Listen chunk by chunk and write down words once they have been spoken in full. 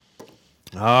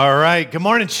All right. Good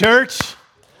morning, church.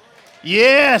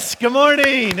 Yes, good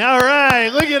morning. All right.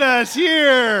 Look at us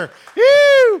here.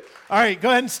 Woo! All right. Go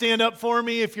ahead and stand up for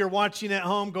me. If you're watching at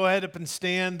home, go ahead up and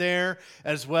stand there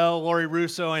as well. Lori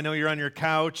Russo, I know you're on your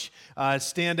couch.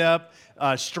 Stand up,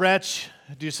 stretch,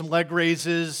 do some leg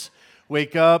raises,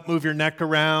 wake up, move your neck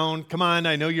around. Come on.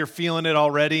 I know you're feeling it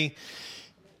already.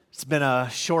 It's been a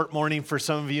short morning for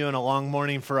some of you and a long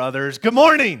morning for others. Good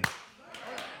morning.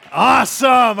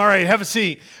 Awesome. All right, have a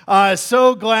seat.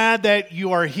 So glad that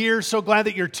you are here. So glad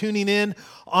that you're tuning in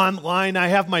online. I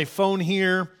have my phone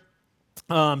here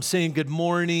saying good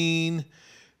morning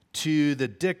to the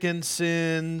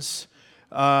Dickinsons.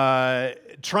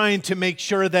 Trying to make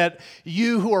sure that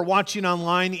you who are watching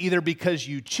online, either because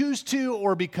you choose to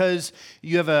or because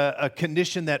you have a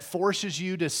condition that forces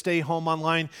you to stay home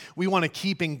online, we want to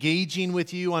keep engaging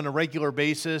with you on a regular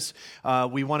basis.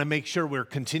 We want to make sure we're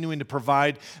continuing to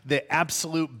provide the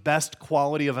absolute best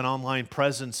quality of an online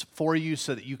presence for you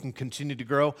so that you can continue to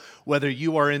grow. Whether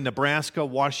you are in Nebraska,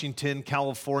 Washington,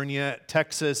 California,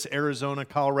 Texas, Arizona,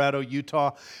 Colorado,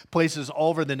 Utah, places all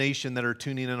over the nation that are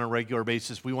tuning in on a regular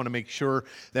basis, we want to make sure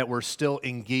that we're still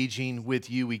engaging with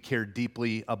you. We care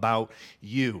deeply about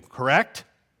you, correct?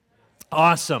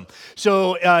 Awesome.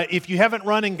 So if you haven't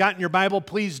run and gotten your Bible,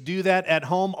 please do that at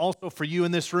home. Also for you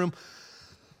in this room.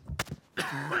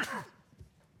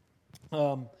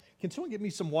 Can someone get me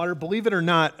some water? Believe it or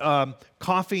not,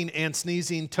 coughing and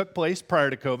sneezing took place prior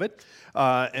to COVID,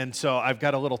 and so I've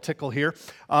got a little tickle here.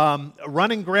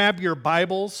 Run and grab your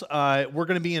Bibles. We're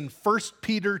going to be in 1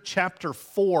 Peter chapter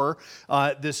 4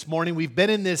 this morning. We've been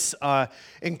in this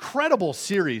incredible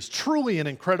series, truly an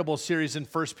incredible series in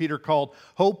 1 Peter called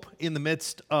Hope in the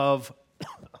Midst of...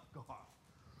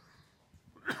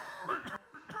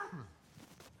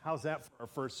 How's that for our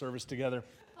first service together?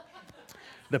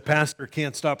 The pastor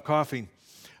can't stop coughing.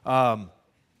 How's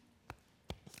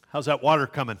that water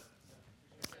coming?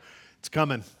 It's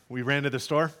coming. We ran to the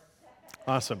store?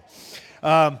 Awesome.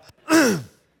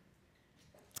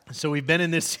 So we've been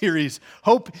in this series,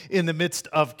 Hope in the Midst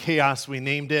of Chaos, we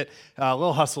named it. A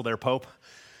little hustle there, Pope.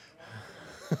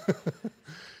 All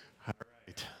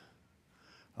right.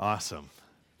 Awesome.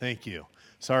 Thank you.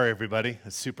 Sorry, everybody.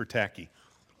 It's super tacky.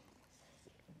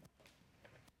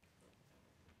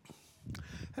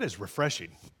 That is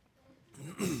refreshing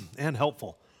and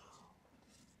helpful.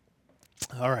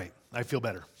 All right, I feel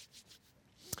better.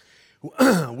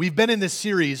 We've been in this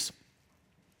series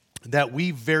that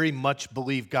we very much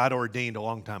believe God ordained a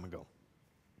long time ago.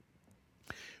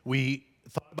 We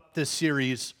thought about this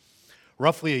series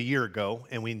roughly a year ago,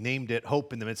 and we named it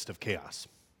Hope in the Midst of Chaos.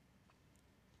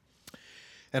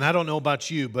 And I don't know about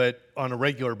you, but on a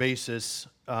regular basis,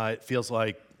 it feels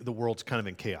like the world's kind of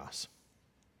in chaos.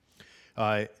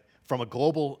 From a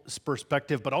global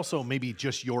perspective, but also maybe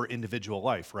just your individual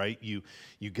life, right? You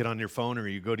get on your phone or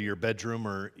you go to your bedroom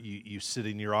or you sit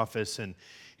in your office and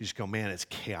you just go, man, it's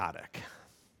chaotic.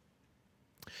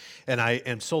 And I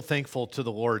am so thankful to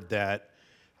the Lord that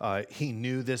He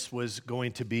knew this was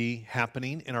going to be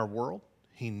happening in our world.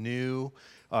 He knew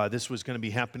this was going to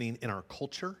be happening in our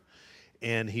culture.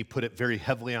 And He put it very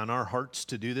heavily on our hearts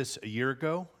to do this a year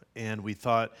ago. And we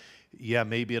thought, yeah,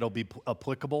 maybe it'll be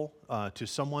applicable to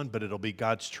someone, but it'll be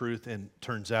God's truth, and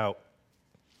turns out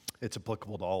it's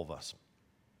applicable to all of us.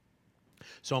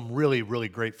 So I'm really, really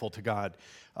grateful to God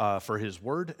for His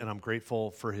Word, and I'm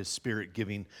grateful for His Spirit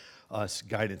giving us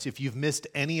guidance. If you've missed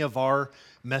any of our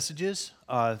messages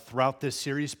throughout this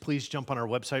series, please jump on our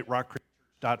website,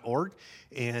 rockcreekchurch.org,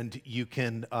 and you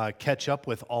can catch up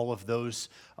with all of those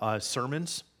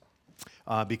sermons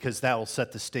because that will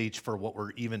set the stage for what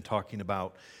we're even talking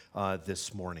about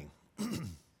this morning.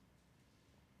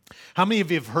 How many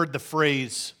of you have heard the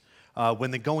phrase,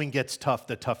 when the going gets tough,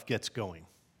 the tough gets going?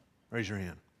 Raise your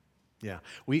hand. Yeah.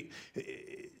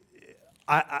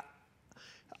 I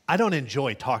don't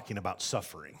enjoy talking about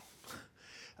suffering.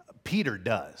 Peter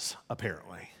does,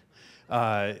 apparently.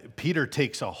 Peter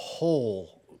takes a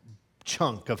whole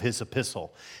chunk of his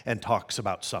epistle and talks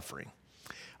about suffering.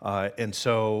 And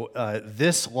so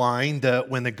this line,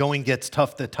 when the going gets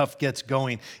tough, the tough gets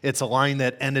going, it's a line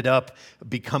that ended up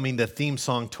becoming the theme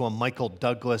song to a Michael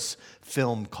Douglas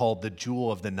film called The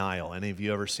Jewel of the Nile. Any of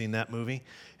you ever seen that movie?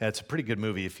 Yeah, it's a pretty good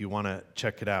movie if you want to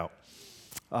check it out.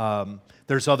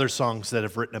 There's other songs that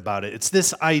have written about it. It's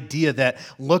this idea that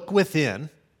look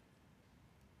within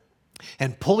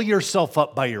and pull yourself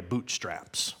up by your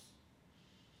bootstraps.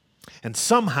 And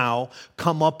somehow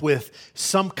come up with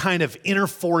some kind of inner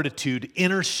fortitude,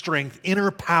 inner strength, inner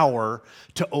power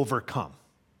to overcome.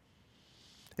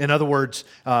 In other words,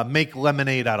 make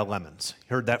lemonade out of lemons.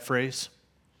 You heard that phrase?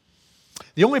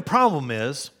 The only problem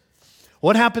is,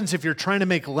 what happens if you're trying to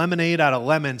make lemonade out of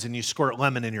lemons and you squirt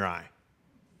lemon in your eye?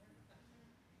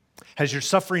 Has your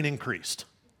suffering increased?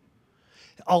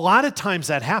 A lot of times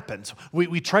that happens.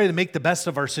 We try to make the best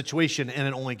of our situation and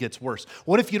it only gets worse.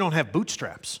 What if you don't have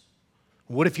bootstraps?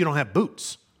 What if you don't have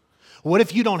boots? What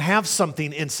if you don't have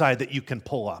something inside that you can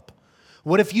pull up?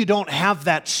 What if you don't have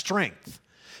that strength?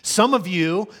 Some of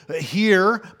you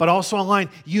here, but also online,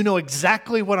 you know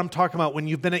exactly what I'm talking about when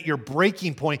you've been at your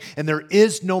breaking point and there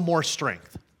is no more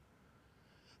strength.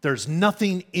 There's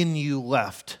nothing in you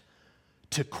left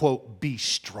to, quote, be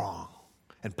strong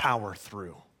and power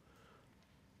through.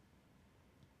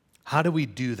 How do we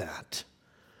do that?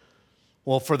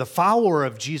 Well, for the follower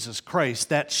of Jesus Christ,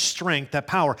 that strength, that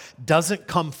power, doesn't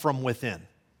come from within.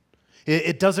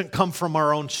 It doesn't come from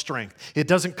our own strength. It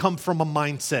doesn't come from a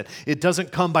mindset. It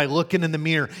doesn't come by looking in the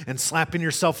mirror and slapping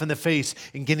yourself in the face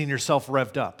and getting yourself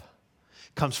revved up.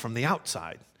 It comes from the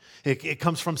outside. It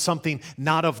comes from something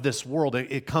not of this world.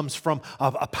 It comes from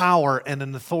a power and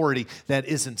an authority that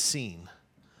isn't seen,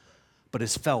 but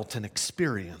is felt and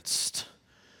experienced.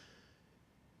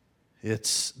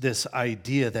 It's this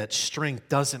idea that strength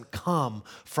doesn't come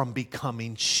from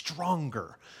becoming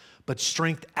stronger, but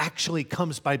strength actually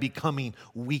comes by becoming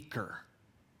weaker.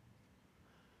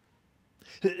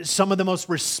 Some of the most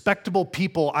respectable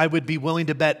people, I would be willing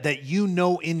to bet, that you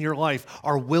know in your life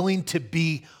are willing to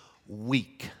be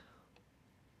weak,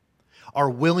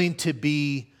 are willing to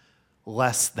be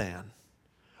less than,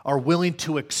 are willing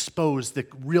to expose the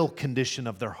real condition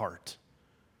of their heart.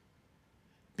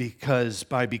 Because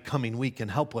by becoming weak and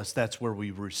helpless, that's where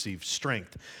we receive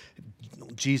strength.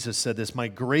 Jesus said this, "My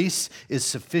grace is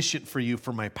sufficient for you,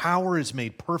 for my power is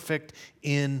made perfect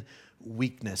in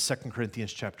weakness." 2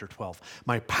 Corinthians chapter 12.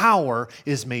 My power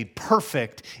is made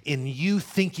perfect in you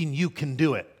thinking you can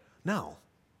do it. No.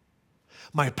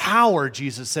 My power,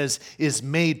 Jesus says, is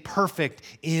made perfect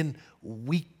in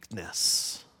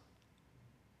weakness.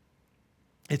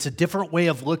 It's a different way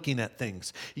of looking at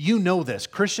things. You know this.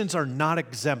 Christians are not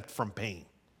exempt from pain.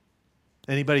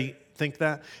 Anybody think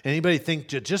that? Anybody think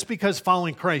just because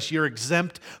following Christ, you're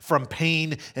exempt from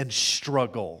pain and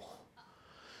struggle?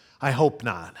 I hope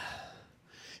not.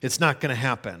 It's not going to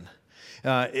happen.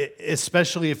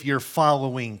 Especially if you're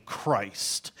following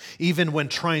Christ. Even when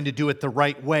trying to do it the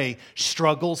right way,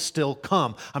 struggles still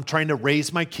come. I'm trying to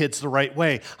raise my kids the right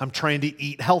way. I'm trying to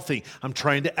eat healthy. I'm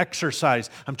trying to exercise.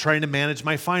 I'm trying to manage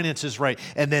my finances right.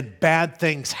 And then bad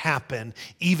things happen,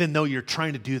 even though you're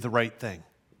trying to do the right thing.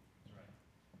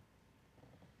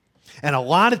 And a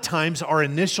lot of times our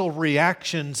initial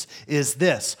reactions is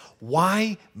this: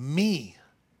 why me?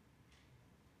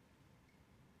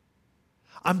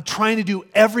 I'm trying to do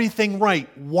everything right.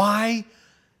 Why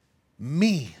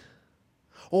me?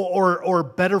 Or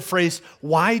better phrase,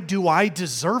 why do I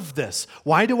deserve this?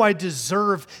 Why do I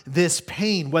deserve this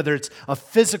pain? Whether it's a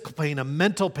physical pain, a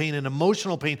mental pain, an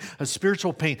emotional pain, a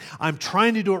spiritual pain. I'm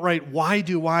trying to do it right. Why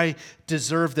do I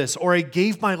deserve this? Or I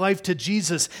gave my life to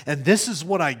Jesus and this is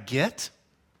what I get?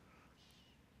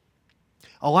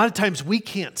 A lot of times we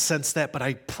can't sense that, but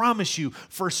I promise you,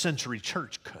 first century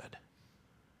church could.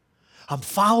 I'm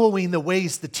following the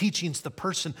ways, the teachings, the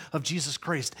person of Jesus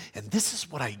Christ, and this is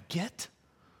what I get.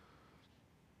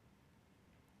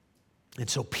 And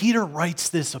so Peter writes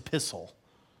this epistle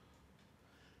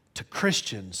to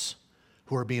Christians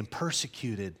who are being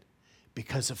persecuted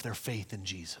because of their faith in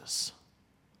Jesus.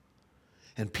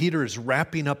 And Peter is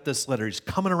wrapping up this letter. He's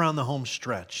coming around the home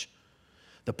stretch.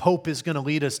 The Pope is going to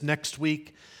lead us next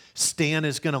week. Stan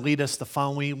is going to lead us the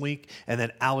following week, and then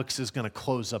Alex is going to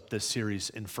close up this series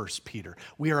in 1 Peter.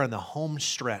 We are on the home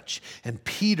stretch, and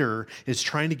Peter is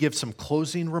trying to give some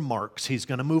closing remarks. He's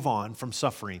going to move on from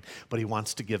suffering, but he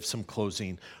wants to give some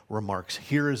closing remarks.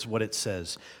 Here is what it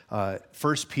says,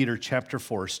 1 Peter chapter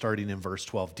 4, starting in verse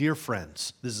 12. Dear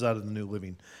friends, this is out of the New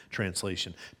Living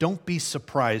Translation. Don't be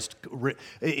surprised.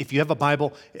 If you have a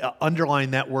Bible,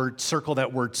 underline that word, circle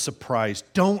that word, surprised.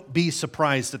 Don't be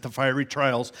surprised at the fiery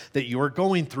trials that you are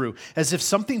going through, as if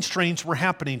something strange were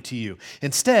happening to you.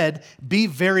 Instead, be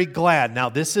very glad. Now,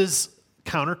 this is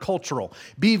countercultural.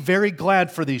 Be very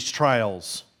glad for these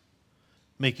trials.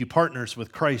 Make you partners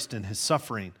with Christ in his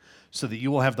suffering, so that you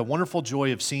will have the wonderful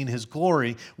joy of seeing his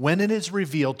glory when it is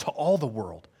revealed to all the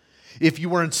world. If you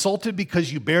were insulted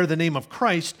because you bear the name of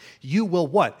Christ, you will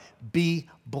what? Be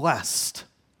blessed.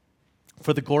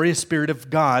 For the glorious Spirit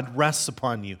of God rests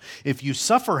upon you. If you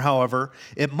suffer, however,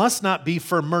 it must not be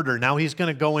for murder. Now he's going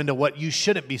to go into what you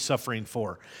shouldn't be suffering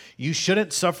for. You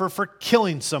shouldn't suffer for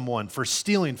killing someone, for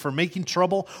stealing, for making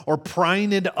trouble, or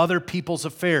prying into other people's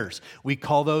affairs. We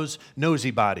call those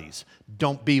nosy bodies.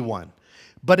 Don't be one.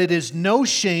 But it is no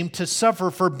shame to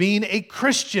suffer for being a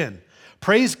Christian.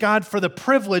 Praise God for the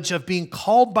privilege of being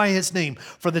called by his name.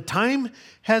 For the time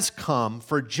has come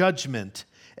for judgment,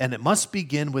 and it must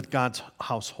begin with God's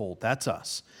household. That's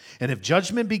us. And if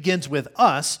judgment begins with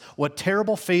us, what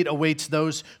terrible fate awaits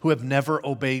those who have never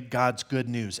obeyed God's good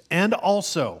news. And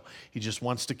also, he just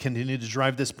wants to continue to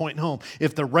drive this point home.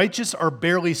 If the righteous are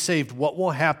barely saved, what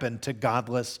will happen to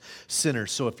godless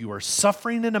sinners? So if you are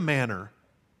suffering in a manner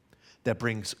that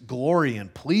brings glory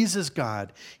and pleases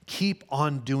God, keep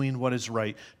on doing what is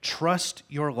right. Trust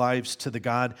your lives to the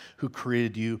God who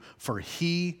created you, for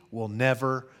he will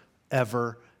never,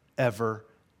 ever, ever,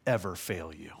 ever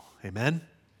fail you. Amen?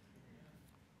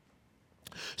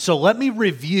 So let me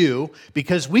review,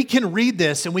 because we can read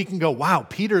this and we can go, wow,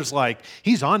 Peter's like,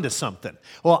 he's on to something.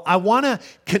 Well, I want to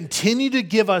continue to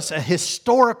give us a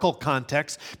historical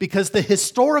context, because the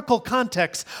historical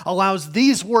context allows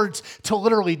these words to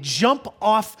literally jump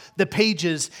off the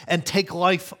pages and take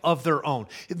life of their own.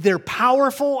 They're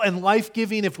powerful and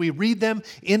life-giving if we read them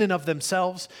in and of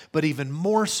themselves, but even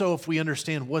more so if we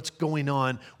understand what's going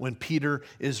on when Peter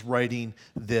is writing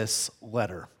this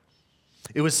letter.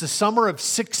 It was the summer of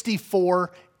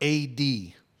 64 AD.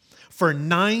 For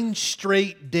 9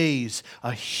 straight days,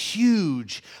 a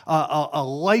huge, a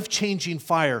life-changing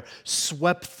fire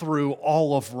swept through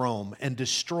all of Rome and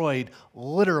destroyed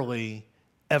literally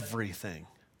everything.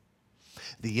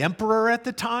 The emperor at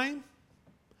the time,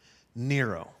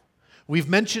 Nero. We've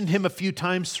mentioned him a few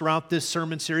times throughout this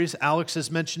sermon series. Alex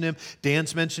has mentioned him.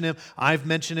 Dan's mentioned him. I've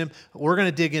mentioned him. We're going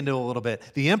to dig into it a little bit.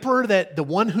 The emperor, the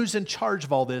one who's in charge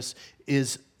of all this,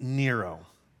 is Nero.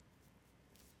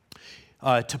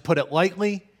 To put it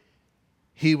lightly,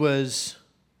 he was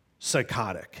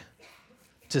psychotic,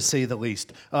 to say the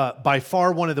least. By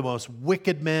far one of the most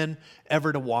wicked men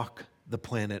ever to walk the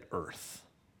planet Earth.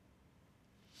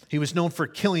 He was known for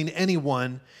killing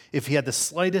anyone if he had the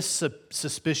slightest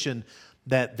suspicion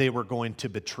that they were going to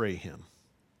betray him.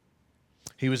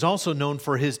 He was also known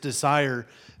for his desire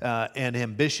and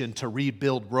ambition to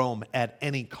rebuild Rome at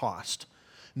any cost,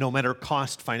 no matter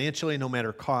cost financially, no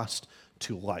matter cost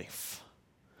to life.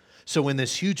 So when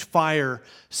this huge fire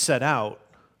set out,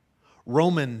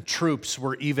 Roman troops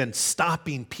were even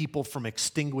stopping people from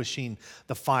extinguishing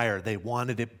the fire. They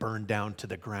wanted it burned down to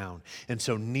the ground. And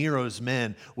so Nero's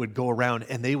men would go around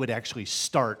and they would actually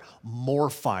start more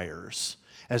fires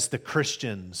as the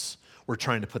Christians were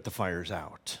trying to put the fires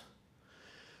out.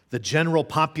 The general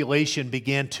population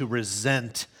began to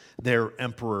resent their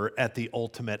emperor at the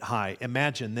ultimate high.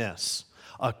 Imagine this,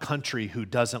 a country who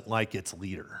doesn't like its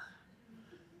leader.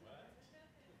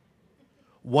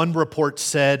 One report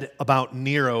said about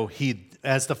Nero,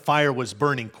 as the fire was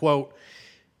burning, quote,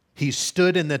 he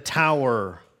stood in the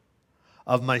tower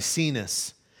of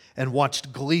Maecenas and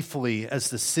watched gleefully as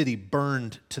the city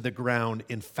burned to the ground.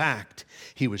 In fact,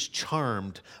 he was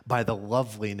charmed by the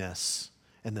loveliness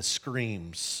and the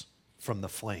screams from the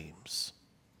flames.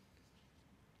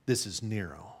 This is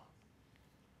Nero.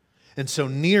 And so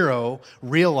Nero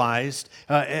realized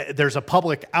there's a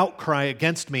public outcry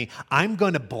against me. I'm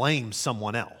going to blame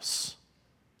someone else.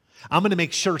 I'm going to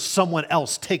make sure someone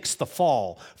else takes the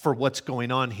fall for what's going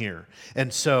on here.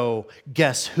 And so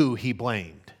guess who he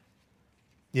blamed?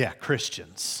 Yeah,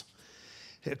 Christians.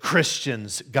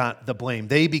 Christians got the blame.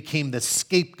 They became the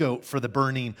scapegoat for the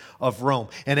burning of Rome.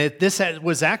 And this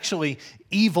was actually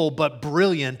evil but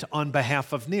brilliant on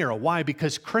behalf of Nero. Why?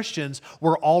 Because Christians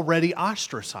were already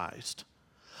ostracized.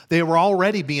 They were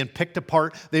already being picked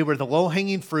apart. They were the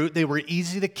low-hanging fruit. They were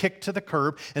easy to kick to the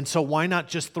curb. And so why not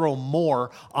just throw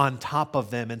more on top of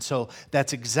them? And so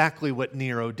that's exactly what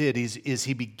Nero did, is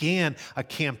he began a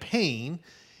campaign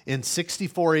in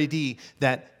 64 AD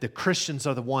that the Christians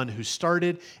are the one who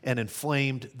started and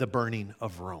inflamed the burning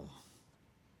of Rome.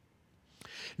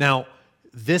 Now,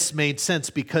 this made sense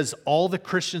because all the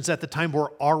Christians at the time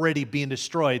were already being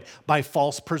destroyed by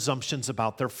false presumptions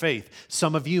about their faith.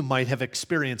 Some of you might have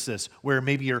experienced this, where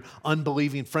maybe your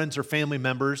unbelieving friends or family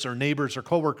members or neighbors or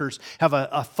coworkers have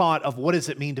a thought of what does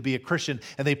it mean to be a Christian,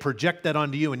 and they project that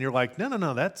onto you, and you're like,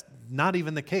 no, that's not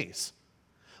even the case.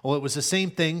 Well, it was the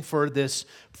same thing for this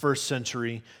first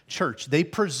century church. They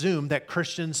presumed that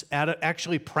Christians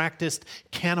actually practiced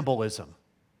cannibalism.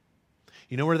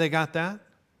 You know where they got that?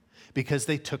 Because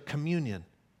they took communion,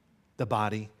 the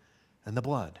body and the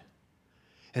blood.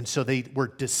 And so they were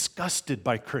disgusted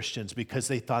by Christians because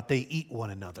they thought they eat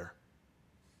one another.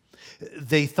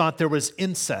 They thought there was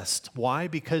incest. Why?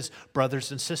 Because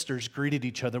brothers and sisters greeted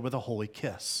each other with a holy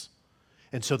kiss.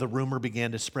 And so the rumor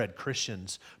began to spread.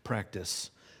 Christians practice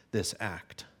this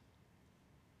act.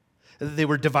 They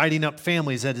were dividing up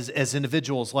families as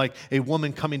individuals, like a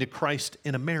woman coming to Christ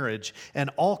in a marriage, and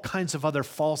all kinds of other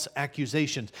false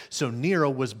accusations. So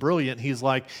Nero was brilliant. He's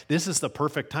like, this is the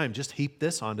perfect time. Just heap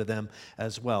this onto them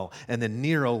as well. And then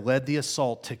Nero led the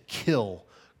assault to kill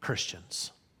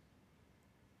Christians.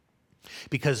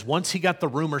 Because once he got the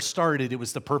rumor started, it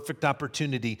was the perfect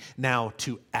opportunity now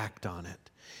to act on it.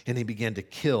 And he began to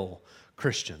kill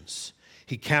Christians.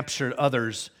 He captured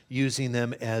others using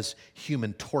them as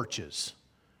human torches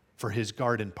for his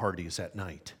garden parties at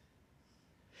night.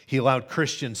 He allowed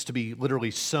Christians to be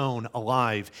literally sewn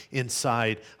alive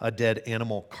inside a dead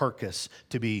animal carcass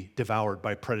to be devoured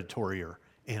by predatory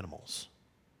animals.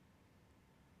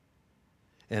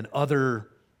 And other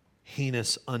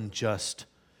heinous, unjust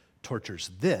tortures.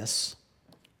 This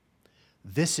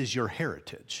is your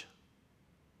heritage.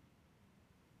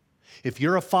 If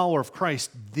you're a follower of Christ,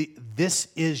 this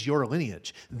is your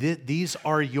lineage. These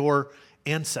are your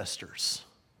ancestors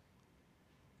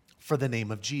for the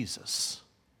name of Jesus.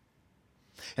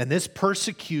 And this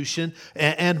persecution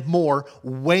and more,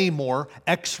 way more,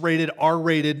 X-rated,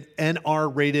 R-rated,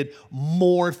 NR-rated,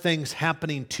 more things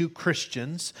happening to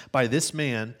Christians by this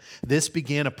man, this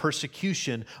began a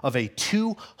persecution of a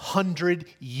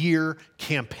 200-year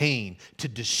campaign to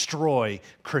destroy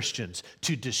Christians,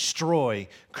 to destroy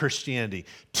Christianity.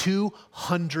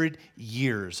 200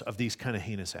 years of these kind of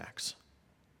heinous acts.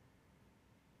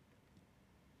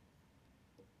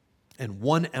 And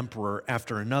one emperor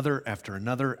after another, after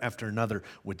another, after another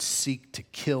would seek to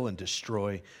kill and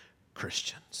destroy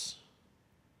Christians.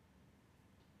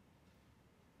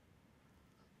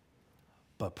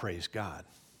 But praise God,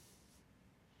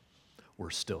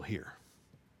 we're still here.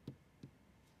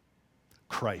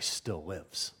 Christ still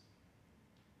lives.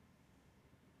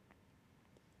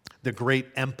 The great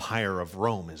empire of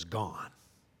Rome is gone.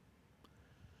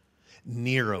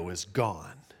 Nero is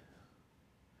gone.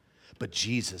 But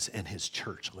Jesus and his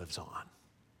church lives on.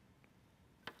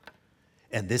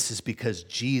 And this is because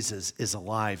Jesus is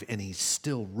alive and he's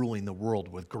still ruling the world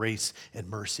with grace and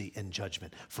mercy and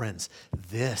judgment. Friends,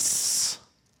 this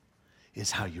is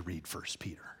how you read 1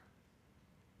 Peter.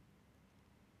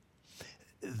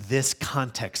 This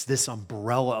context, this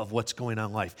umbrella of what's going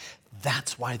on in life,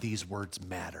 that's why these words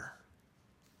matter.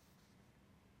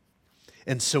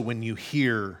 And so when you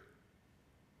hear,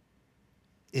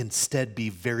 instead, be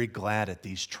very glad at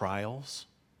these trials.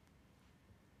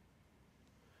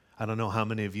 I don't know how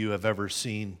many of you have ever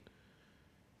seen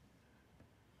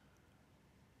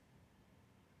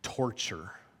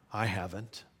torture. I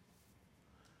haven't.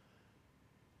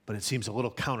 But it seems a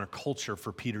little counterculture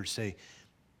for Peter to say,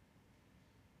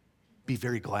 be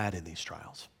very glad in these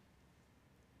trials,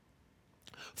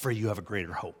 for you have a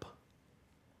greater hope.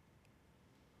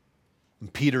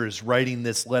 And Peter is writing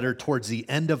this letter towards the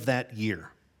end of that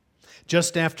year.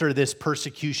 Just after this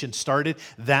persecution started,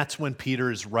 that's when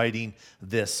Peter is writing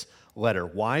this letter.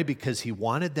 Why? Because he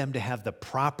wanted them to have the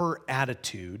proper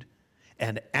attitude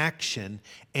and action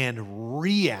and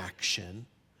reaction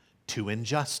to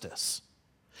injustice.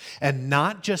 And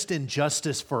not just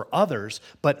injustice for others,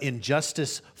 but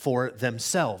injustice for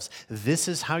themselves. This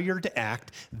is how you're to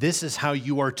act. This is how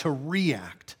you are to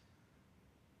react.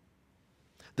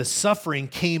 The suffering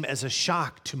came as a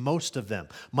shock to most of them,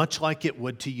 much like it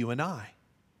would to you and I.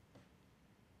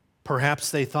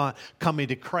 Perhaps they thought coming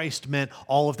to Christ meant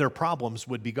all of their problems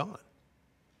would be gone.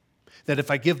 That if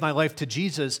I give my life to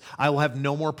Jesus, I will have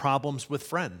no more problems with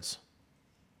friends.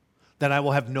 That I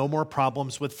will have no more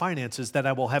problems with finances. That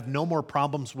I will have no more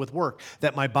problems with work.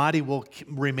 That my body will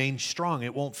remain strong.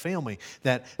 It won't fail me.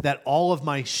 That all of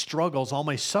my struggles, all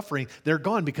my suffering, they're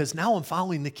gone because now I'm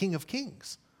following the King of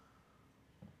Kings.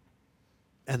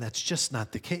 And that's just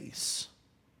not the case.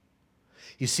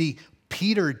 You see,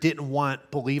 Peter didn't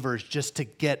want believers just to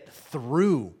get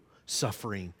through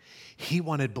suffering. He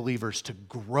wanted believers to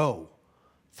grow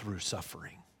through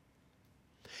suffering.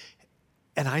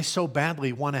 And I so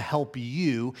badly want to help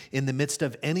you in the midst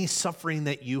of any suffering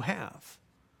that you have,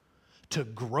 to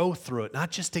grow through it,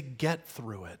 not just to get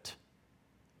through it.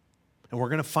 And we're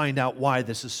going to find out why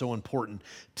this is so important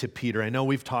to Peter. I know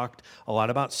we've talked a lot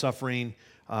about suffering.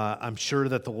 I'm sure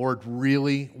that the Lord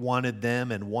really wanted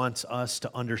them and wants us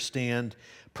to understand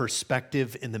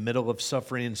perspective in the middle of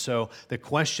suffering. And so the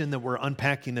question that we're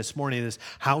unpacking this morning is,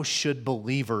 how should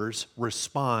believers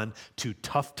respond to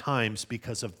tough times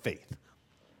because of faith?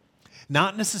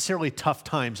 Not necessarily tough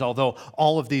times, although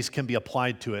all of these can be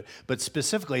applied to it, but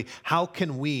specifically, how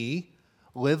can we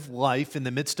live life in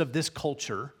the midst of this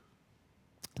culture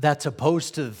that's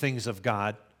opposed to the things of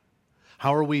God?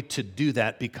 How are we to do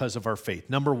that because of our faith?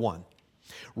 Number one,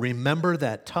 remember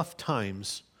that tough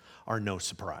times are no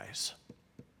surprise.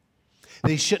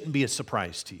 They shouldn't be a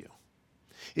surprise to you.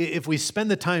 If we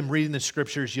spend the time reading the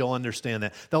scriptures, you'll understand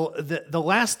that. The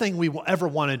last thing we will ever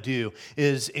want to do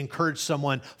is encourage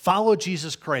someone, follow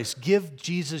Jesus Christ, give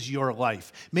Jesus your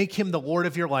life, make him the Lord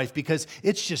of your life, because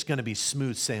it's just going to be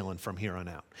smooth sailing from here on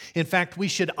out. In fact, we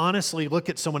should honestly look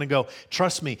at someone and go,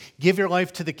 trust me, give your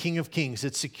life to the King of Kings.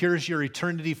 It secures your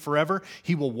eternity forever.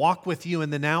 He will walk with you in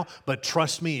the now, but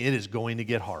trust me, it is going to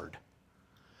get hard.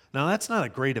 Now, that's not a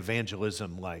great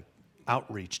evangelism like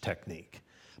outreach technique.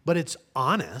 But it's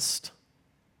honest,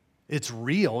 it's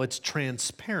real, it's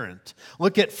transparent.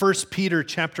 Look at 1 Peter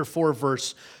chapter 4,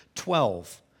 verse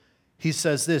 12. He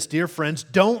says this, dear friends,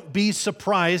 don't be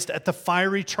surprised at the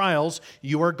fiery trials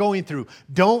you are going through.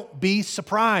 Don't be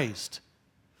surprised.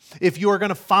 If you are going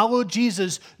to follow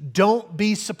Jesus, don't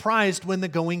be surprised when the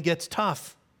going gets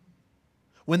tough,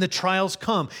 when the trials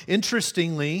come.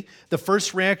 Interestingly, the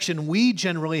first reaction we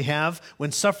generally have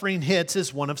when suffering hits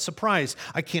is one of surprise.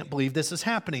 I can't believe this is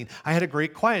happening. I had a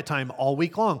great quiet time all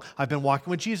week long. I've been walking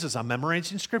with Jesus. I'm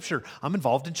memorizing scripture. I'm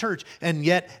involved in church. And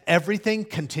yet everything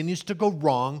continues to go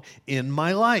wrong in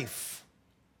my life.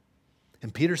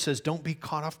 And Peter says, don't be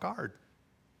caught off guard.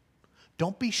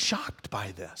 Don't be shocked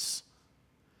by this.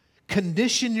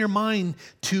 Condition your mind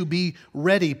to be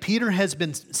ready. Peter has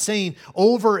been saying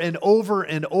over and over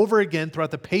and over again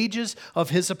throughout the pages of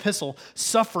his epistle,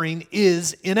 suffering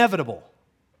is inevitable.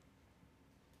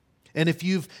 And if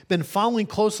you've been following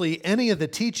closely any of the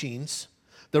teachings,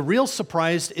 the real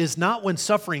surprise is not when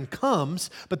suffering comes,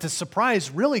 but the surprise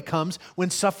really comes when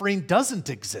suffering doesn't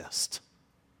exist.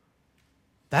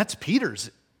 That's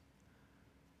Peter's.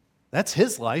 That's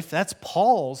his life. That's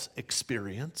Paul's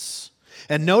experience.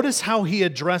 And notice how he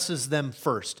addresses them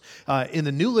first. In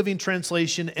the New Living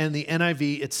Translation and the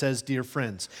NIV, it says, dear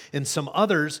friends. In some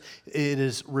others, it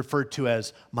is referred to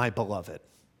as my beloved.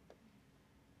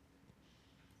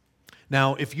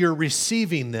 Now, if you're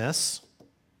receiving this,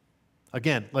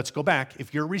 again, let's go back.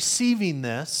 If you're receiving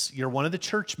this, you're one of the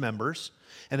church members,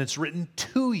 and it's written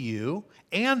to you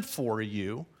and for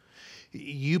you,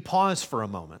 you pause for a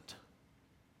moment.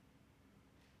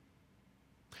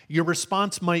 Your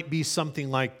response might be something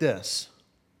like this.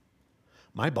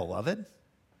 My beloved,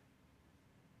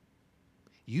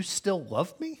 you still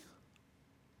love me?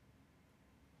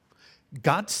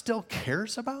 God still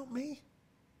cares about me?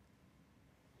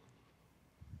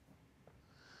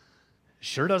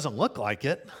 Sure doesn't look like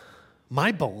it.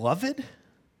 My beloved?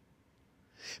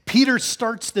 Peter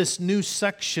starts this new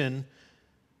section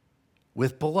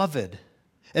with beloved.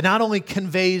 It not only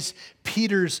conveys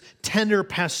Peter's tender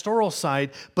pastoral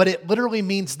side, but it literally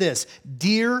means this,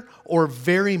 dear or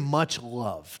very much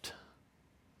loved.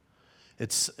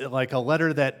 It's like a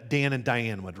letter that Dan and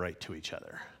Diane would write to each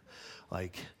other.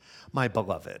 Like, my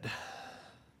beloved,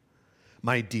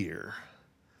 my dear.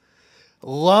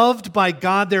 Loved by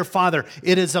God their Father.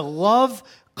 It is a love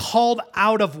called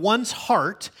out of one's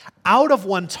heart,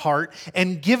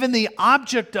 and given the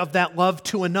object of that love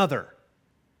to another.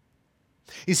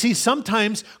 You see,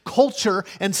 sometimes culture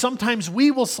and sometimes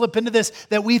we will slip into this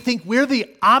that we think we're the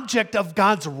object of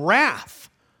God's wrath.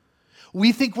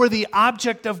 We think we're the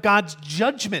object of God's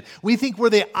judgment. We think we're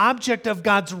the object of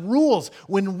God's rules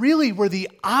when really we're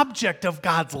the object of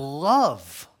God's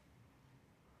love.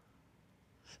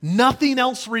 Nothing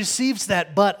else receives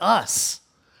that but us.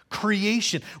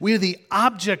 Creation. We are the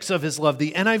objects of his love.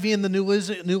 The NIV and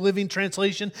the New Living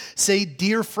Translation say,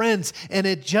 dear friends, and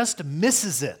it just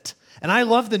misses it. And I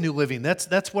love the New Living.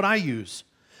 That's what I use.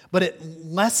 But it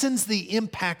lessens the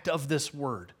impact of this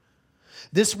word.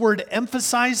 This word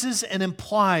emphasizes and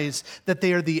implies that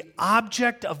they are the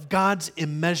object of God's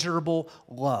immeasurable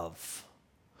love.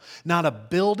 Not a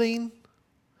building,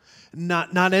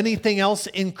 not anything else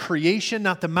in creation,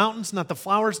 not the mountains, not the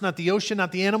flowers, not the ocean,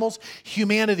 not the animals.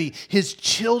 Humanity, his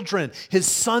children, his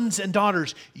sons and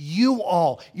daughters,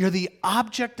 you're the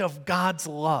object of God's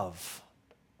love.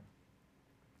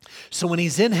 So when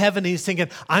he's in heaven, he's thinking,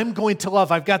 I'm going to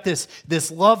love. I've got this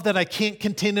love that I can't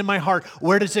contain in my heart.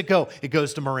 Where does it go? It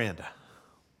goes to Miranda.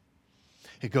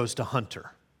 It goes to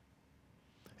Hunter.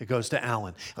 It goes to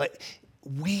Alan.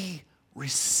 We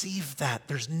receive that.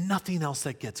 There's nothing else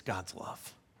that gets God's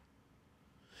love.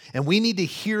 And we need to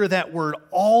hear that word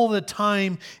all the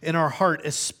time in our heart,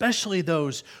 especially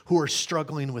those who are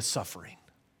struggling with suffering.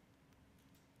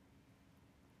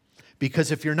 Because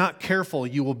if you're not careful,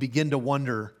 you will begin to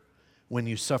wonder when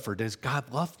you suffer, does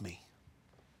God love me?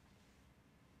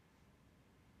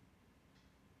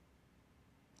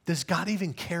 Does God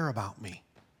even care about me?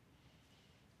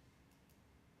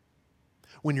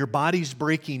 When your body's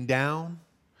breaking down,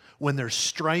 when there's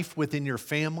strife within your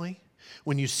family,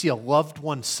 When you see a loved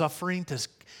one suffering, does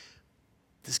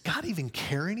God even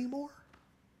care anymore?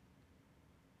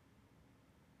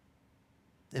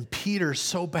 And Peter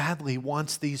so badly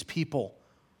wants these people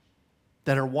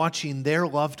that are watching their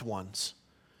loved ones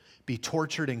be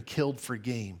tortured and killed for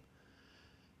gain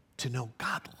to know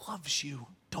God loves you.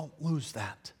 Don't lose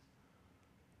that.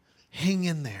 Hang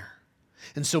in there.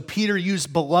 And so Peter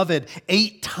used beloved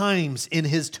 8 times in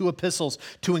his 2 epistles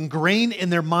to ingrain in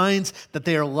their minds that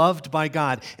they are loved by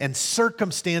God, and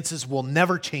circumstances will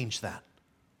never change that.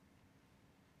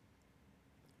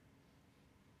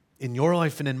 In your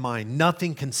life and in mine,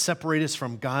 nothing can separate us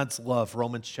from God's love,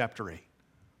 Romans chapter 8.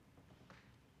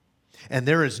 And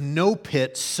there is no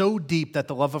pit so deep that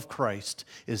the love of Christ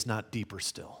is not deeper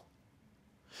still.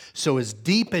 So as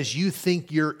deep as you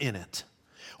think you're in it,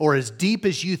 or as deep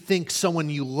as you think someone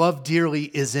you love dearly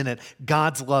is in it,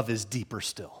 God's love is deeper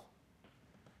still.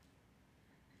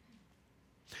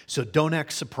 So don't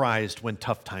act surprised when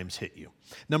tough times hit you.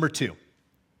 Number 2,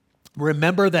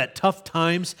 remember that tough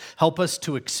times help us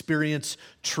to experience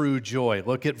true joy.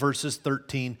 Look at verses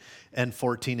 13 and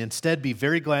 14. Instead, be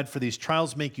very glad, for these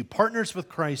trials make you partners with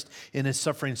Christ in his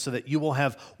suffering, so that you will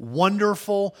have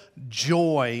wonderful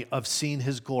joy of seeing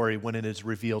his glory when it is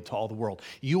revealed to all the world.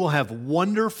 You will have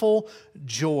wonderful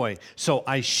joy. So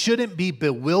I shouldn't be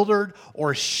bewildered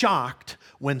or shocked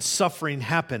when suffering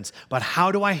happens. But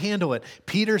how do I handle it?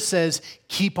 Peter says,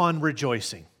 keep on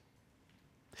rejoicing.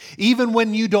 Even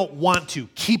when you don't want to,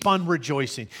 keep on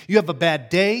rejoicing. You have a bad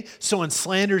day, someone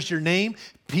slanders your name,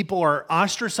 people are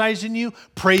ostracizing you,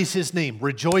 praise his name,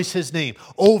 rejoice his name,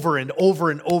 over and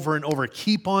over and over and over.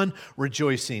 Keep on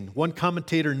rejoicing. One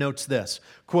commentator notes this,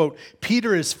 quote,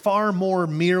 Peter is far more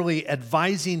merely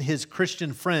advising his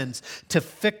Christian friends to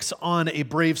fix on a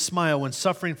brave smile when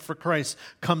suffering for Christ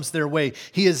comes their way.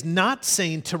 He is not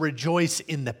saying to rejoice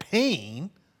in the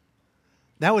pain.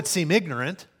 That would seem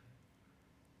ignorant.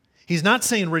 He's not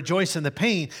saying rejoice in the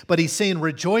pain, but he's saying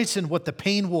rejoice in what the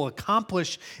pain will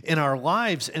accomplish in our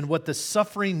lives and what the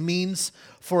suffering means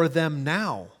for them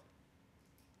now.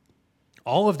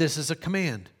 All of this is a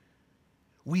command.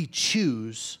 We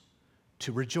choose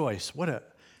to rejoice.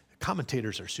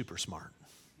 Commentators are super smart.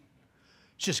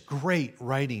 It's just great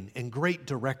writing and great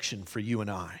direction for you and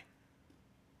I.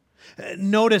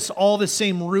 Notice all the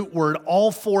same root word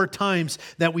all 4 times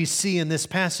that we see in this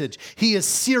passage. He is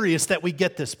serious that we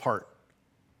get this part.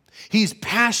 He's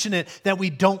passionate that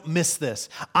we don't miss this.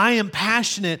 I am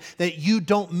passionate that you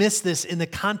don't miss this in the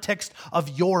context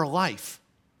of your life.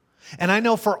 And I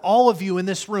know for all of you in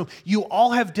this room, you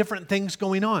all have different things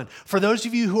going on. For those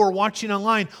of you who are watching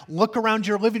online, look around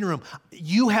your living room.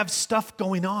 You have stuff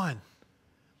going on.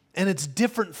 And it's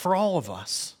different for all of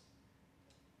us.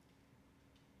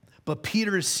 But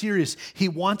Peter is serious. He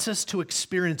wants us to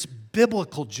experience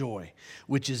biblical joy,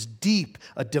 which is deep,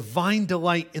 a divine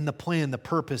delight in the plan, the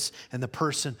purpose, and the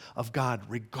person of God,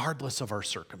 regardless of our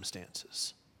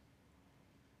circumstances.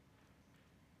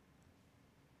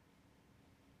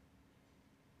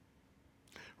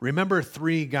 Remember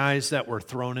 3 guys that were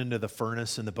thrown into the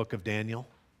furnace in the book of Daniel?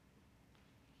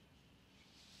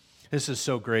 This is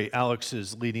so great. Alex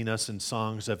is leading us in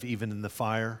songs of Even in the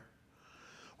Fire.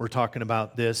 We're talking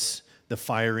about this, the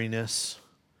fieriness,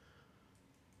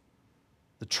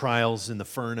 the trials in the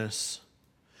furnace.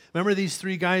 Remember these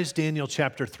 3 guys? Daniel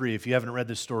chapter 3. If you haven't read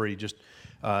this story, just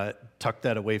tuck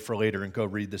that away for later and go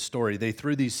read the story. They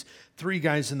threw these 3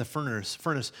 guys in the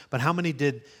furnace, but how many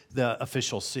did the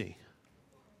officials see?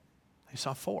 They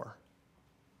saw 4.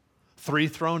 3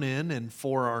 thrown in and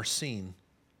 4 are seen.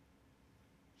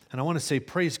 And I want to say,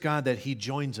 praise God that he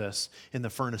joins us in the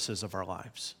furnaces of our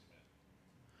lives.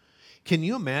 Can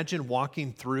you imagine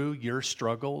walking through your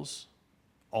struggles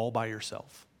all by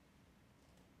yourself?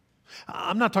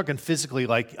 I'm not talking physically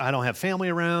like I don't have family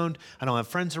around, I don't have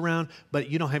friends around, but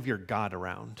you don't have your God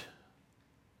around.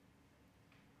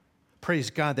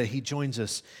 Praise God that he joins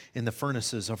us in the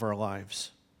furnaces of our lives.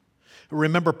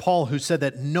 Remember Paul, who said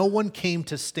that no one came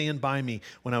to stand by me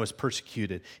when I was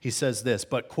persecuted. He says this,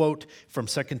 but quote from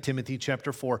 2 Timothy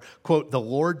chapter 4, quote, the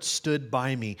Lord stood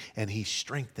by me and he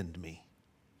strengthened me.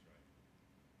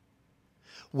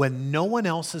 When no one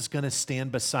else is going to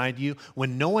stand beside you,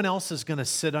 when no one else is going to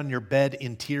sit on your bed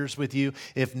in tears with you,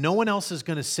 if no one else is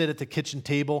going to sit at the kitchen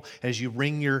table as you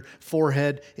wring your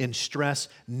forehead in stress,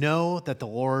 know that the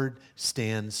Lord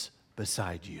stands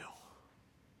beside you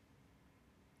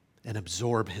and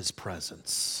absorb his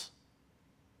presence.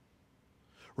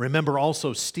 Remember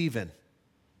also Stephen.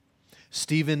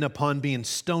 Stephen, upon being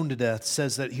stoned to death,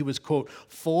 says that he was, quote,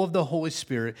 full of the Holy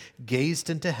Spirit, gazed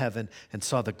into heaven, and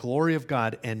saw the glory of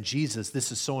God and Jesus. This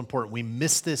is so important. We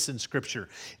miss this in Scripture.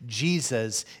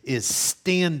 Jesus is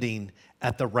standing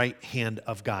at the right hand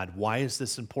of God. Why is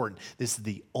this important? This is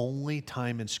the only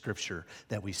time in Scripture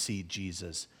that we see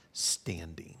Jesus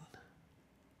standing.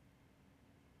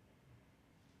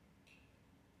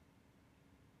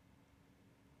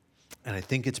 And I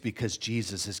think it's because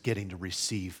Jesus is getting to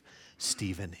receive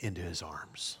Stephen into his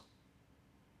arms.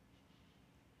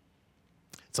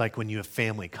 It's like when you have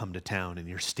family come to town and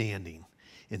you're standing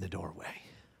in the doorway.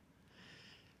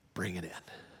 Bring it in.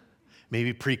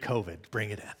 Maybe pre-COVID,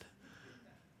 bring it in.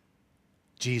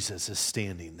 Jesus is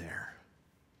standing there,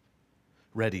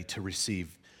 ready to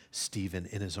receive Stephen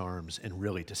in his arms and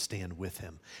really to stand with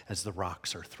him as the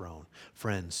rocks are thrown.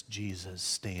 Friends, Jesus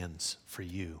stands for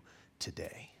you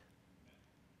today.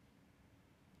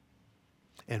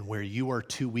 And where you are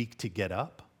too weak to get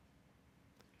up,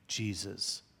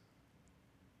 Jesus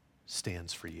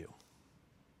stands for you.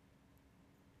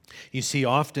 You see,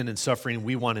 often in suffering,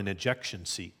 we want an ejection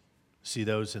seat. See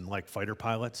those in like fighter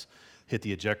pilots? Hit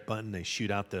the eject button, they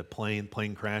shoot out the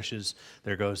plane crashes,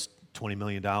 there goes $20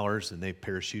 million, and they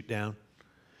parachute down.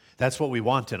 That's what we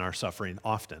want in our suffering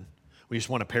often. We just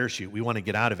want a parachute. We want to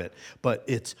get out of it. But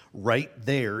it's right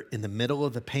there in the middle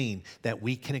of the pain that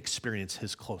we can experience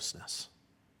his closeness.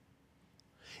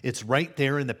 It's right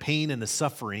there in the pain and the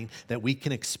suffering that we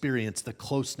can experience the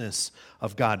closeness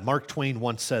of God. Mark Twain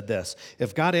once said this,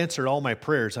 if God answered all my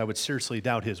prayers, I would seriously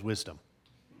doubt his wisdom.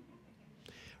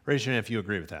 Raise your hand if you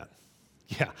agree with that.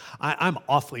 Yeah, I'm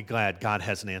awfully glad God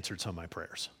hasn't answered some of my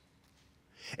prayers.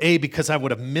 A, because I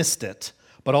would have missed it,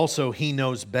 but also he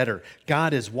knows better.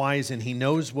 God is wise and he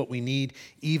knows what we need,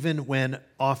 even when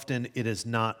often it is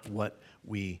not what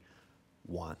we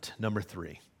want. Number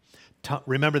 3.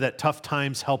 Remember that tough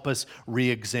times help us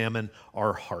re-examine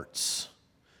our hearts.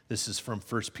 This is from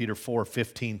 1 Peter 4,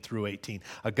 15 through 18.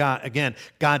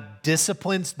 God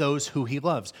disciplines those who he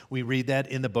loves. We read that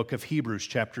in the book of Hebrews,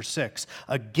 chapter 6.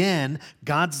 Again,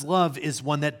 God's love is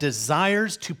one that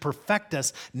desires to perfect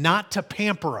us, not to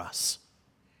pamper us.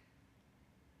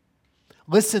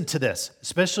 Listen to this,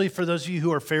 especially for those of you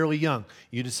who are fairly young.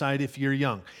 You decide if you're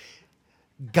young.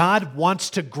 God wants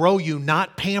to grow you,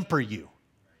 not pamper you.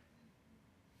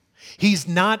 He's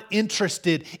not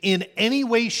interested in any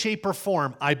way, shape, or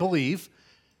form, I believe,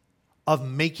 of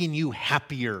making you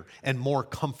happier and more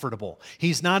comfortable.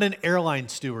 He's not an airline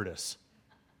stewardess.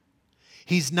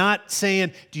 He's not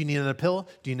saying, do you need another pillow?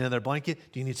 Do you need another blanket?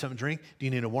 Do you need something to drink? Do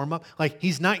you need a warm up? Like,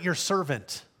 he's not your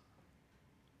servant.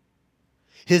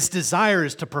 His desire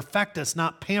is to perfect us,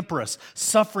 not pamper us.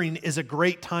 Suffering is a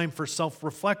great time for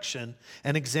self-reflection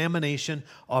and examination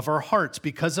of our hearts.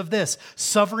 Because of this,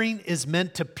 suffering is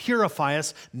meant to purify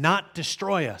us, not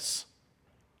destroy us.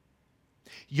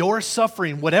 Your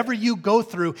suffering, whatever you go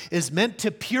through, is meant to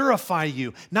purify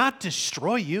you, not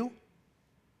destroy you,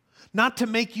 not to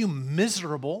make you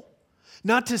miserable,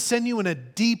 not to send you in a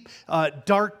deep,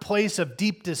 dark place of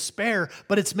deep despair,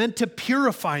 but it's meant to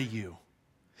purify you.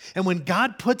 And when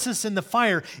God puts us in the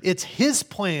fire, it's his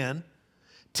plan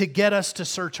to get us to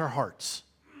search our hearts,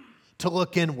 to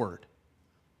look inward,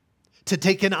 to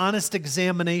take an honest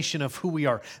examination of who we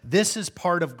are. This is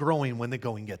part of growing when the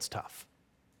going gets tough.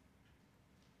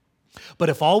 But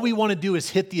if all we want to do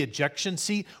is hit the ejection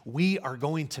seat, we are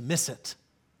going to miss it.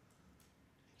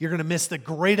 You're going to miss the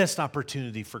greatest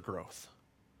opportunity for growth.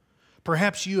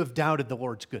 Perhaps you have doubted the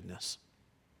Lord's goodness.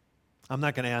 I'm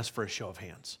not going to ask for a show of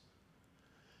hands.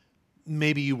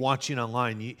 Maybe you watching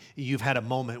online, you've had a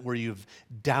moment where you've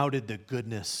doubted the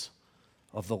goodness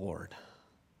of the Lord.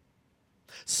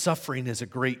 Suffering is a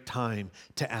great time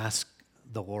to ask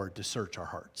the Lord to search our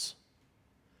hearts,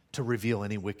 to reveal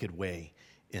any wicked way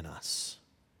in us.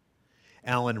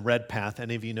 Alan Redpath,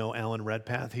 any of you know Alan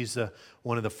Redpath? He's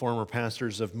one of the former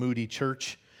pastors of Moody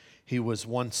Church. He was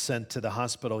once sent to the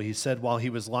hospital. He said while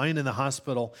he was lying in the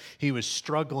hospital, he was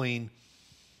struggling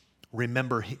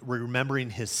remembering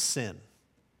his sin.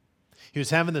 He was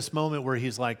having this moment where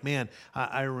he's like, man,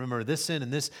 I remember this sin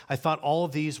and this. I thought all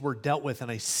of these were dealt with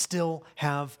and I still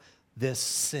have this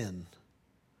sin.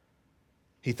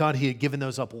 He thought he had given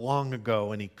those up long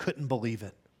ago and he couldn't believe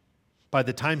it. By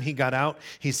the time he got out,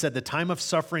 he said the time of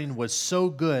suffering was so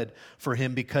good for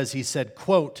him because he said,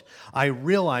 quote, I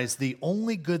realized the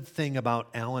only good thing about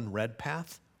Alan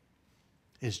Redpath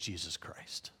is Jesus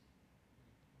Christ.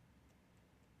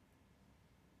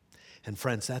 And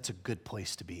friends, that's a good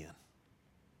place to be in.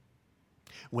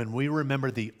 When we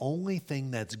remember the only thing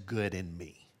that's good in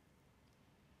me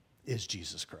is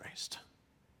Jesus Christ.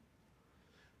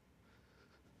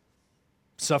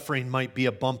 Suffering might be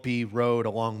a bumpy road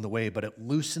along the way, but it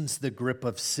loosens the grip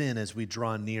of sin as we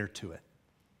draw near to it.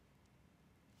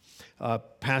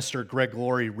 Pastor Greg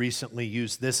Laurie recently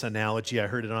used this analogy. I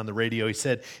heard it on the radio. He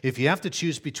said, if you have to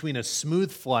choose between a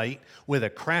smooth flight with a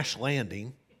crash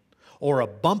landing or a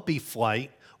bumpy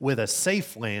flight with a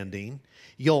safe landing,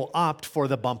 you'll opt for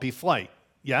the bumpy flight.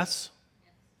 Yes?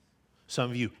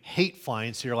 Some of you hate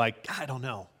flying, so you're like, I don't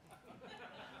know.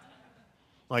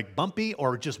 Like bumpy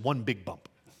or just one big bump?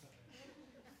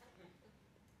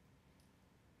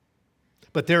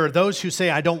 But there are those who say,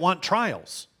 I don't want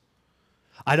trials.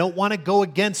 I don't want to go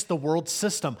against the world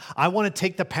system. I want to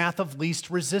take the path of least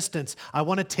resistance. I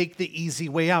want to take the easy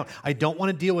way out. I don't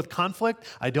want to deal with conflict.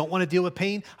 I don't want to deal with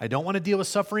pain. I don't want to deal with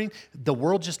suffering. The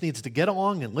world just needs to get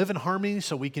along and live in harmony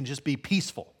so we can just be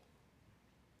peaceful.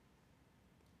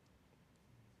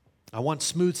 I want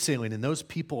smooth sailing, and those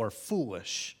people are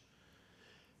foolish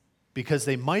because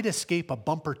they might escape a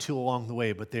bump or two along the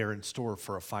way, but they are in store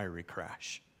for a fiery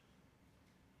crash.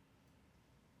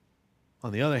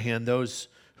 On the other hand, those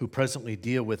who presently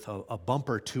deal with a bump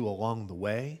or two along the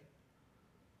way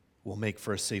will make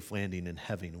for a safe landing in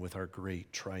heaven with our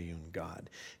great triune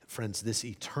God. Friends, this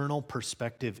eternal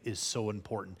perspective is so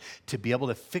important, to be able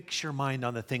to fix your mind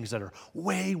on the things that are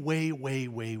way, way, way,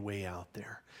 way, way out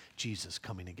there. Jesus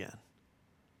coming again.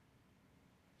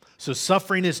 So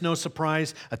suffering is no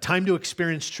surprise, a time to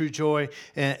experience true joy,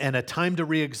 and a time to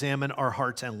re-examine our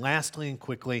hearts. And lastly and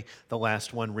quickly, the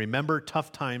last one, remember,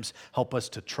 tough times help us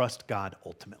to trust God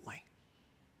ultimately.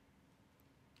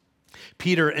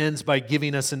 Peter ends by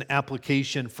giving us an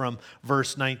application from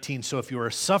verse 19. So if you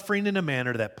are suffering in a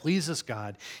manner that pleases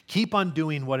God, keep on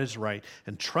doing what is right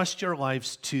and trust your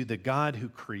lives to the God who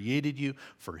created you,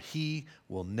 for he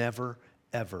will never,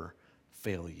 ever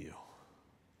fail you.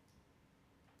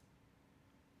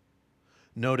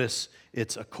 Notice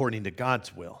it's according to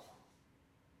God's will.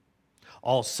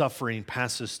 All suffering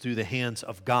passes through the hands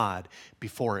of God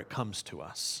before it comes to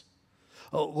us.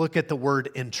 Oh, look at the word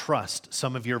entrust.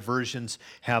 Some of your versions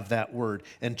have that word.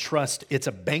 Entrust, it's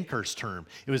a banker's term.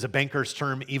 It was a banker's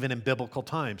term even in biblical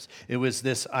times. It was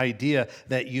this idea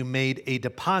that you made a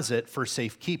deposit for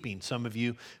safekeeping. Some of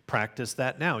you practice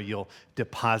that now. You'll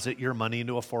deposit your money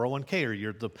into a 401k, or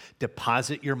you'll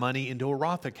deposit your money into a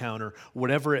Roth account, or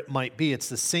whatever it might be. It's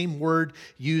the same word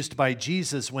used by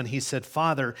Jesus when he said,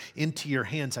 Father, into your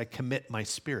hands I commit my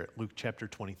spirit, Luke chapter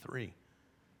 23.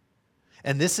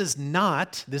 And this is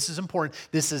important,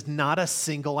 this is not a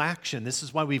single action. This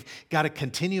is why we've got to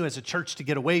continue as a church to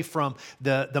get away from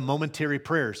the momentary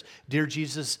prayers. Dear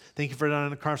Jesus, thank you for dying on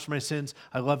the cross for my sins.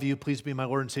 I love you. Please be my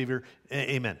Lord and Savior.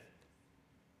 Amen.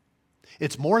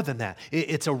 It's more than that.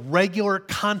 It's a regular,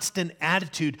 constant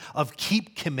attitude of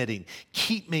keep committing,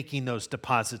 keep making those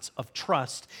deposits of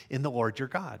trust in the Lord your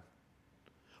God.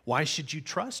 Why should you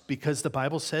trust? Because the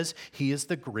Bible says he is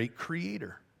the great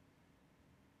creator.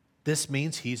 This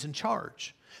means he's in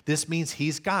charge. This means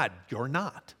he's God. You're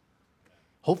not.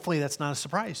 Hopefully that's not a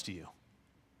surprise to you.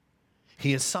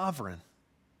 He is sovereign.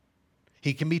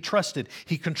 He can be trusted.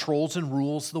 He controls and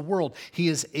rules the world. He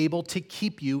is able to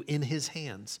keep you in his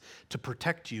hands, to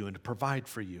protect you and to provide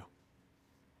for you.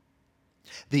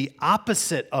 The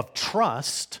opposite of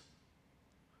trust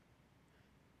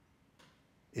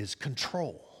is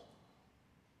control.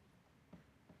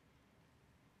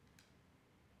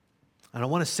 And I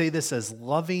want to say this as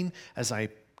loving as I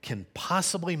can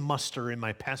possibly muster in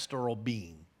my pastoral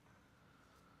being.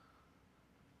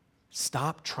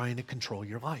 Stop trying to control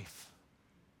your life.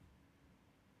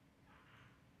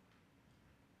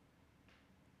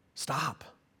 Stop.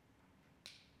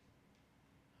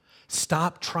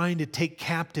 Stop trying to take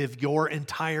captive your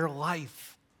entire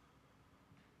life.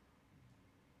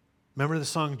 Remember the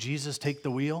song, Jesus Take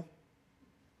the Wheel?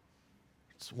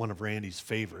 It's one of Randy's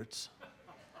favorites.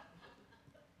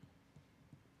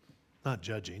 Not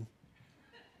judging.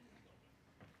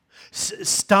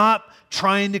 Stop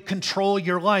trying to control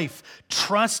your life.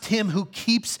 Trust him who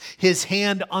keeps his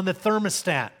hand on the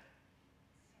thermostat.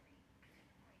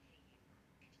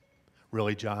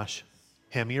 Really, Josh?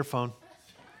 Hand me your phone.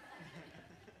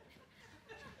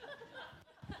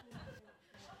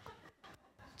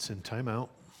 It's in timeout.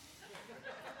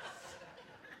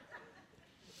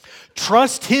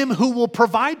 Trust him who will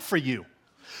provide for you.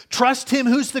 Trust him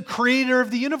who's the creator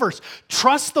of the universe.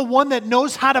 Trust the one that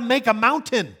knows how to make a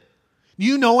mountain.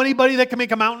 You know anybody that can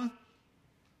make a mountain?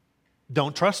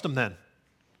 Don't trust him then.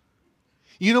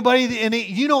 You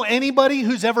know anybody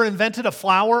who's ever invented a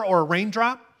flower or a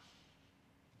raindrop?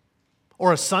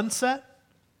 Or a sunset?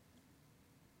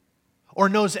 Or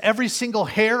knows every single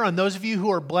hair on those of you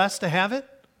who are blessed to have it?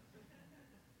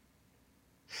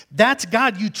 That's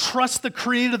God. You trust the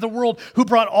creator of the world who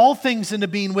brought all things into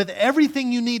being with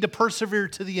everything you need to persevere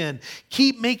to the end.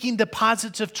 Keep making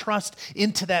deposits of trust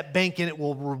into that bank, and it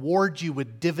will reward you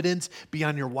with dividends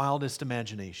beyond your wildest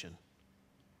imagination.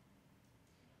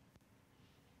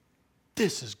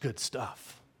 This is good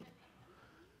stuff.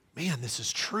 Man, this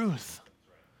is truth.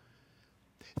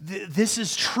 This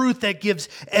is truth that gives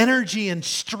energy and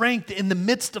strength in the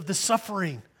midst of the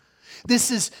suffering.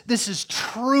 This is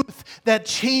truth that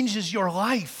changes your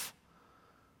life.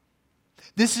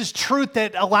 This is truth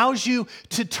that allows you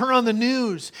to turn on the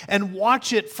news and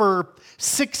watch it for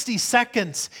 60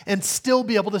 seconds and still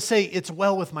be able to say, it's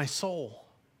well with my soul.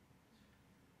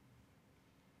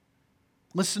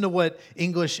 Listen to what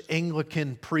English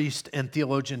Anglican priest and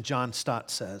theologian John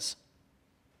Stott says.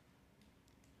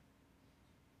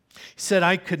 He said,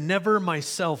 I could never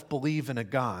myself believe in a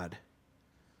God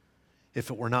if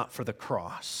it were not for the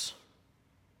cross.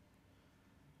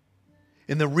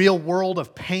 In the real world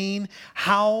of pain,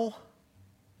 how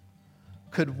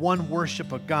could one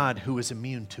worship a God who is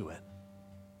immune to it?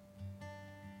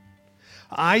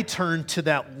 I turn to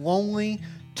that lonely,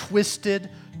 twisted,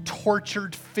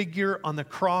 tortured figure on the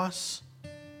cross,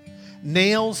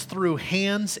 nails through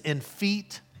hands and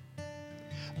feet,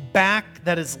 back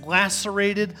that is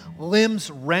lacerated, limbs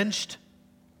wrenched,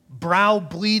 brow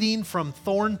bleeding from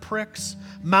thorn pricks,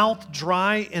 mouth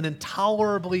dry and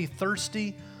intolerably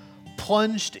thirsty,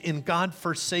 plunged in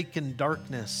God-forsaken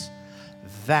darkness.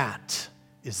 That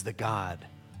is the God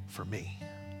for me.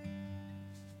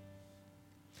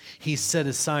 He set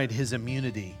aside his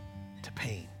immunity to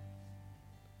pain.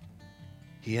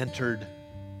 He entered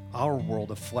our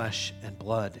world of flesh and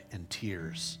blood and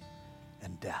tears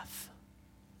and death.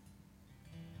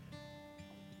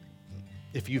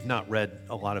 If you've not read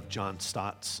a lot of John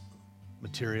Stott's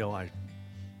material, I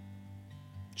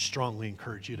strongly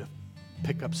encourage you to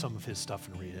pick up some of his stuff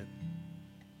and read it.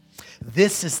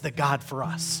 This is the God for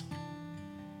us.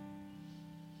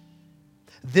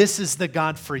 This is the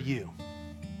God for you.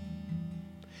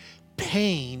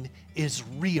 Pain is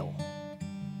real.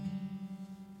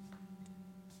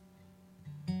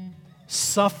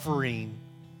 Suffering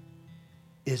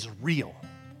is real.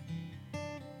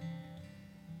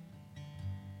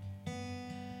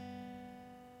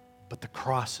 But the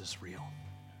cross is real.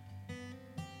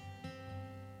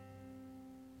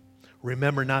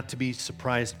 Remember not to be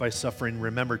surprised by suffering.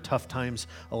 Remember, tough times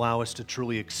allow us to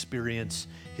truly experience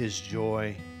his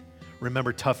joy.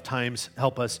 Remember, tough times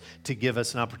help us to give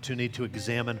us an opportunity to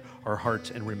examine our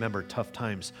hearts. And remember, tough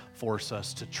times force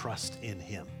us to trust in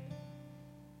him.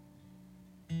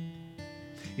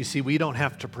 You see, we don't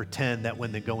have to pretend that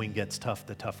when the going gets tough,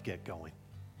 the tough get going.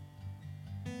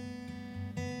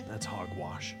 That's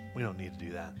hogwash. We don't need to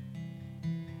do that.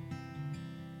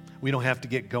 We don't have to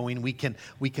get going. We can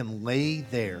lay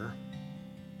there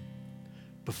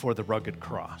before the rugged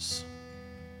cross.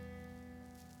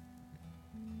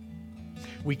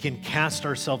 We can cast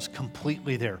ourselves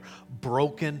completely there,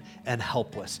 broken and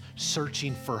helpless,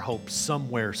 searching for hope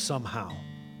somewhere, somehow,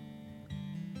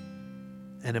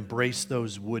 and embrace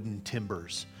those wooden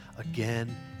timbers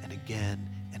again and again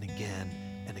and again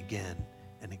and again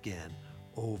and again,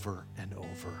 over and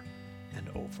over and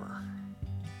over.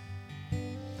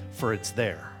 For it's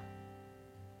there,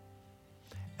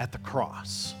 at the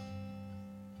cross,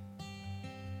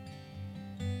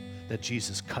 that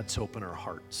Jesus cuts open our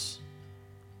hearts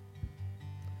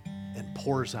and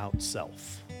pours out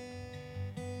self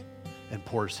and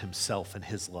pours himself and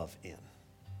his love in.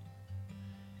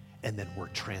 And then we're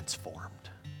transformed.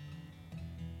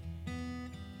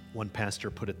 One pastor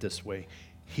put it this way: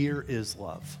 here is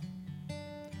love,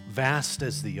 vast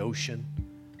as the ocean,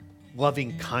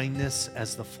 loving kindness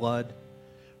as the flood,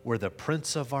 where the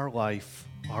Prince of our life,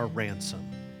 our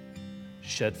ransom,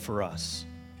 shed for us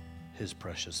his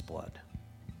precious blood.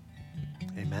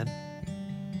 Amen.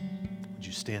 Would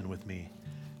you stand with me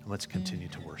and let's continue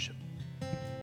to worship.